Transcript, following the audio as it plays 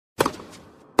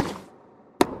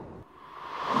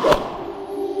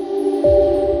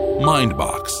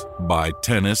Mindbox by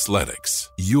Tennisletics,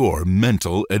 your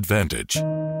mental advantage.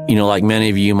 You know, like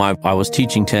many of you, I was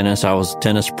teaching tennis. I was a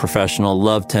tennis professional,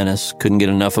 loved tennis, couldn't get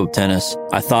enough of tennis.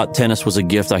 I thought tennis was a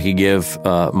gift I could give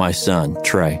my son,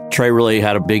 Trey. Trey really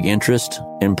had a big interest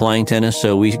in playing tennis,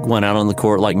 so we went out on the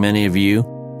court like many of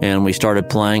you, and we started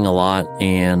playing a lot.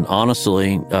 And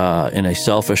honestly, in a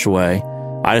selfish way,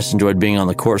 I just enjoyed being on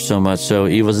the court so much. So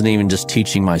it wasn't even just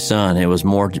teaching my son. It was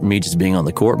more me just being on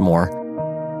the court more.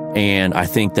 And I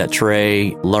think that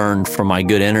Trey learned from my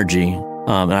good energy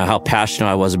and how passionate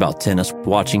I was about tennis,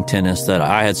 watching tennis, that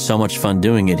I had so much fun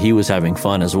doing it. He was having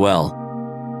fun as well.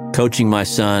 Coaching my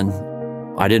son,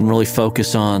 I didn't really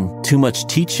focus on too much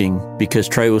teaching because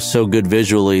Trey was so good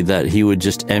visually that he would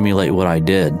just emulate what I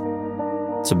did.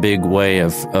 It's a big way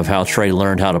of how Trey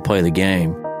learned how to play the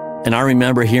game. And I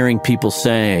remember hearing people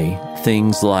say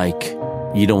things like,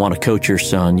 you don't want to coach your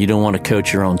son. You don't want to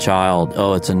coach your own child.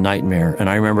 Oh, it's a nightmare. And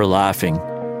I remember laughing,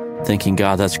 thinking,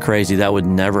 God, that's crazy. That would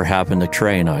never happen to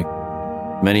Trey and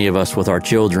I. Many of us with our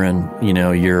children, you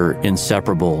know, you're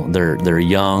inseparable. They're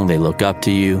young. They look up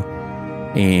to you.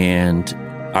 And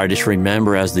I just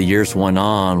remember as the years went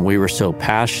on, we were so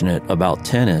passionate about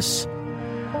tennis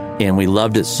and we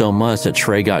loved it so much that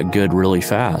Trey got good really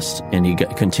fast and he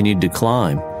continued to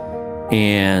climb.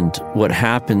 And what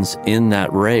happens in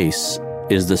that race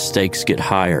is the stakes get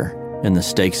higher and the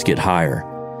stakes get higher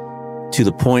to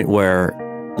the point where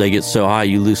they get so high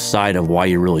you lose sight of why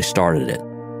you really started it.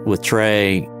 With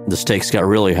Trey, the stakes got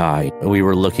really high. We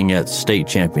were looking at state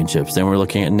championships, then we were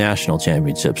looking at national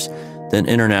championships, then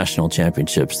international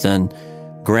championships, then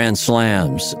grand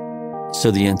slams.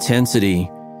 So the intensity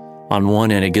on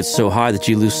one end, it gets so high that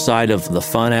you lose sight of the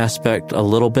fun aspect a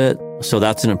little bit. So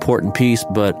that's an important piece.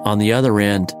 But on the other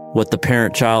end, what the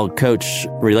parent-child coach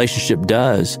relationship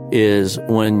does is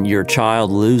when your child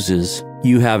loses,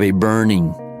 you have a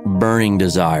burning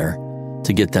desire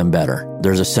to get them better.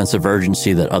 There's a sense of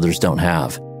urgency that others don't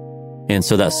have. And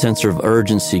so that sense of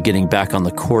urgency, getting back on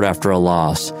the court after a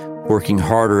loss, working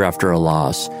harder after a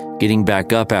loss, getting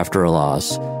back up after a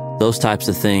loss, those types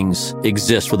of things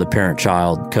exist with a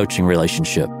parent-child coaching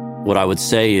relationship. What I would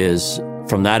say is,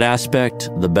 from that aspect,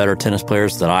 the better tennis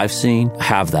players that I've seen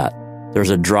have that. There's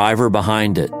a driver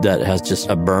behind it that has just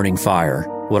a burning fire.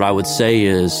 What I would say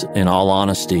is, in all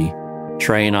honesty,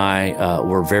 Trey and I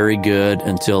were very good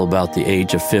until about the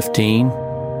age of 15,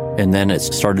 and then it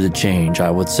started to change. I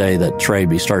would say that Trey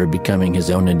started becoming his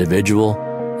own individual,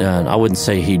 and I wouldn't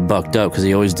say he bucked up because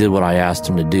he always did what I asked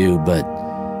him to do,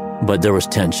 but there was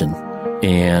tension,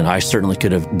 and I certainly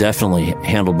could have definitely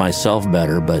handled myself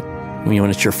better, but when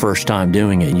it's your first time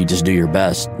doing it, you just do your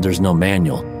best. There's no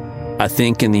manual. I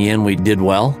think in the end we did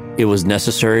well. It was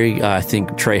necessary. I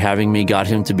think Trey having me got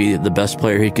him to be the best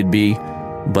player he could be.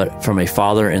 But from a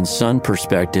father and son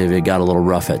perspective, it got a little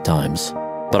rough at times.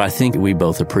 But I think we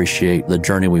both appreciate the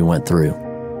journey we went through.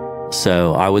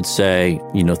 So I would say,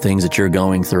 you know, things that you're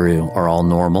going through are all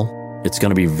normal. It's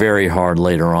going to be very hard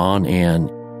later on.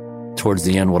 And towards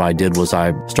the end, what I did was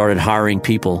I started hiring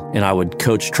people and I would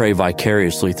coach Trey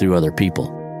vicariously through other people.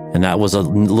 And that was a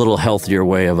little healthier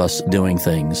way of us doing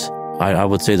things. I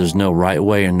would say there's no right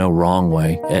way and no wrong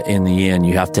way. In the end,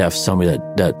 you have to have somebody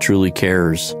that truly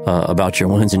cares about your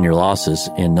wins and your losses,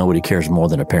 and nobody cares more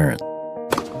than a parent.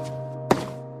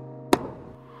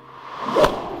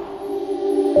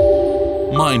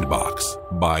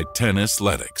 Mindbox by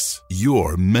Tennisletics,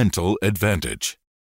 your mental advantage.